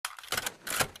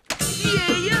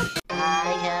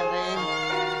Hi, Heaven.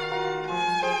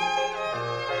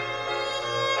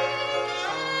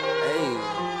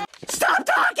 Stop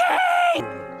talking!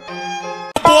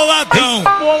 Boladão,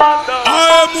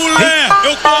 aê mulher,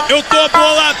 eu tô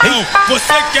boladão.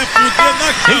 Você quer fuder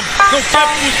na cama, não quer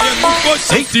fuder no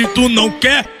colchão. Se tu não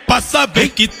quer, passa bem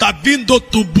que tá vindo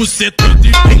outro bucetão.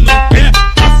 Se tu não quer,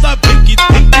 passa bem que tá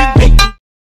vindo outro.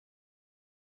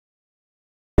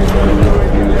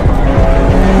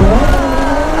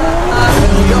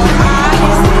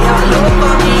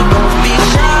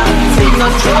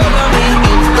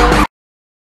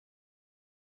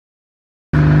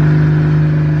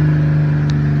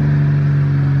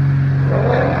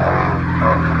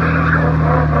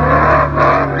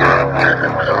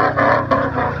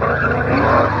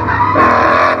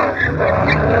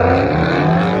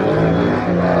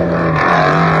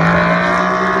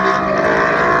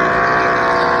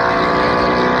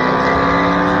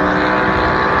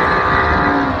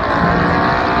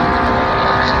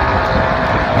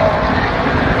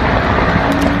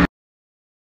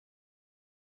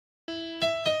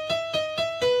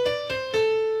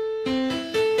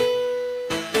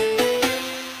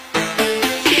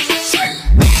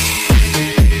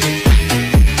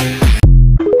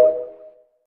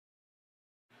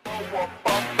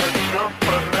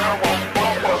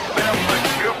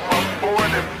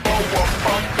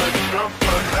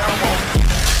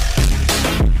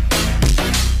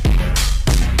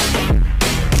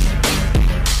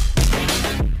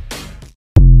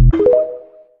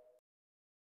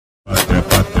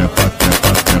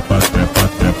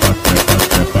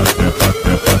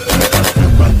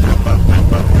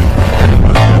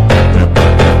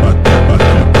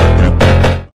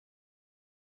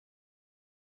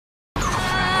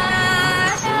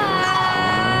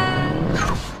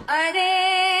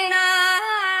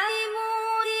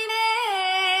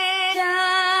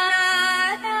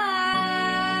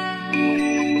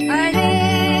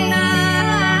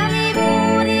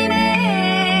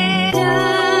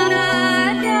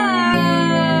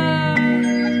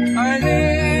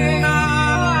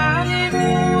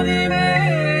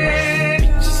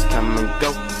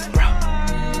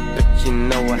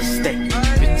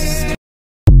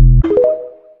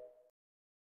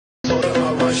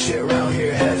 Shit around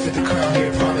here, head for the crown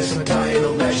here. Promise I'm dying in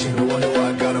election. No wonder why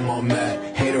I got them all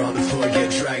mad. Hater on the floor, get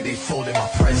dragged. They folded my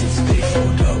presents. They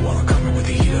fold up while I'm coming with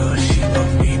the heater. She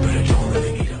love me, but I don't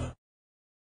really need her.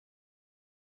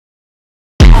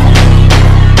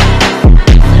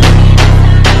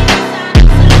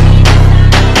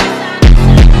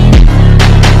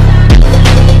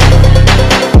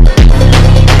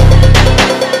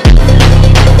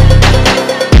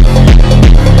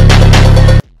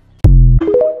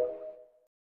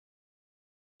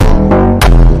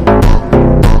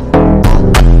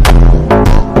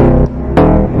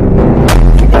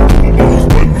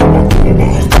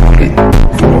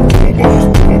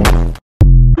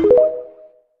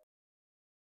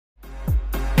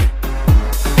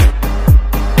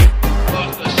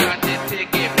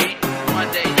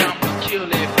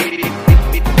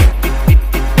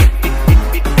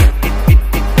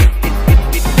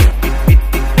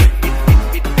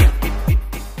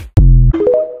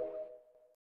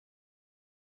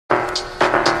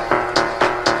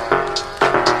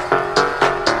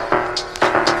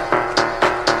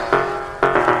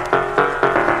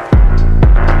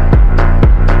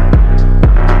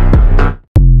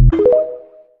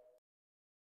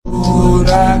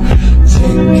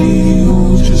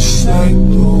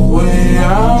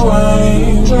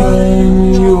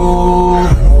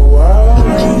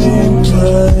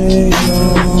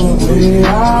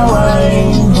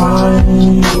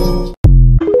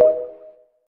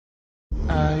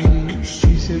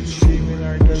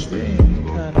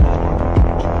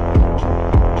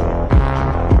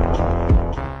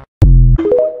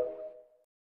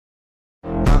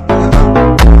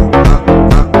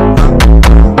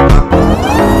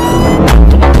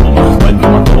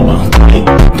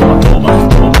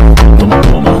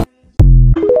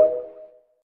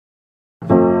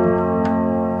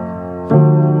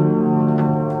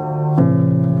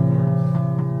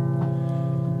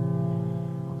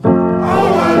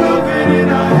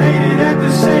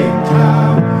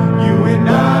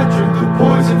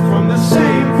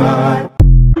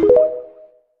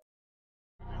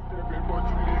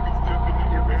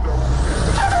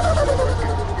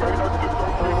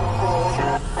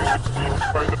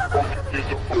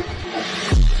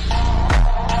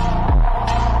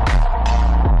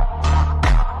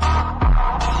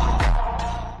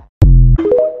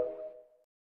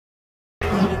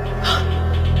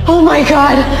 Oh my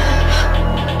God.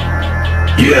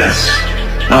 Yes.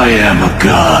 I am a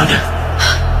god.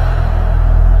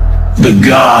 The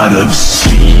god of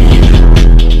speed.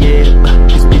 Yeah,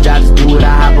 this bitch, I just do what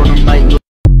I have on the mic.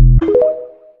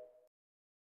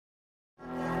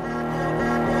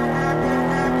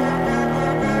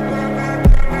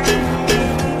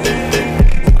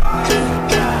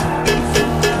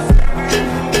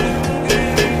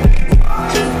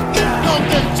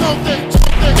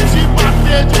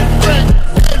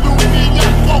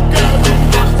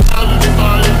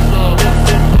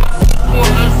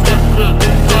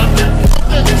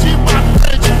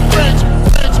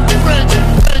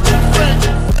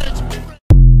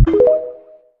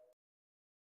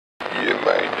 Yeah,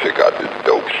 man, check out this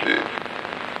dope shit.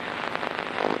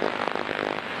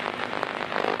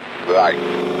 Like.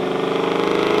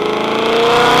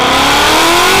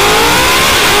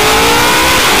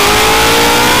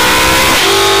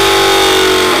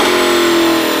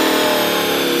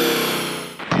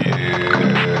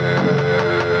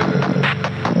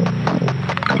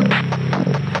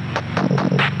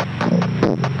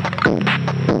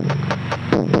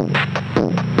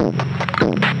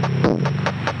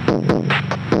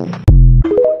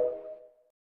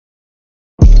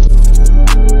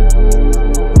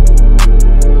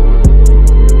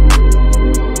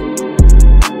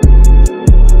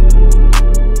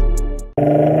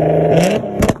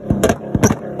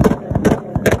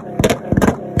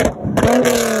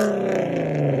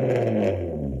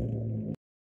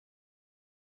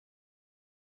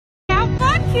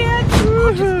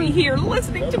 I'll just be here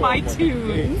listening to my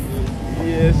tunes.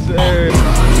 Yes, sir.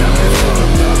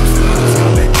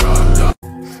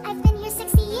 I've been here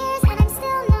 60 years and I'm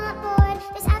still not bored.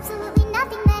 There's absolutely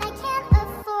nothing that I can't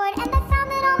afford. And I found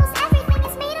that almost everything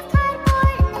is made of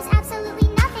cardboard. And there's absolutely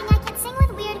nothing I can sing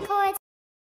with weird chords.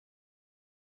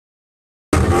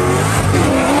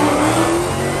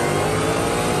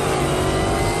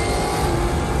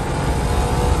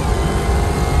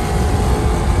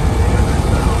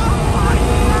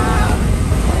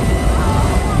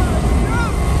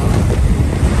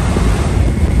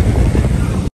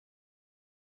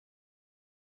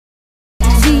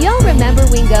 Do y'all remember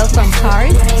Wingo from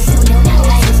Cars?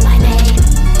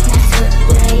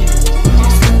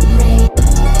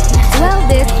 Well,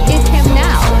 this is him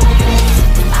now.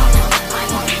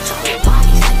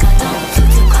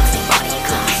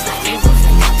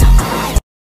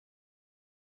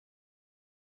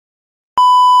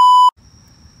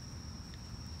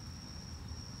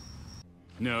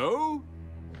 No?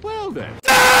 Well then.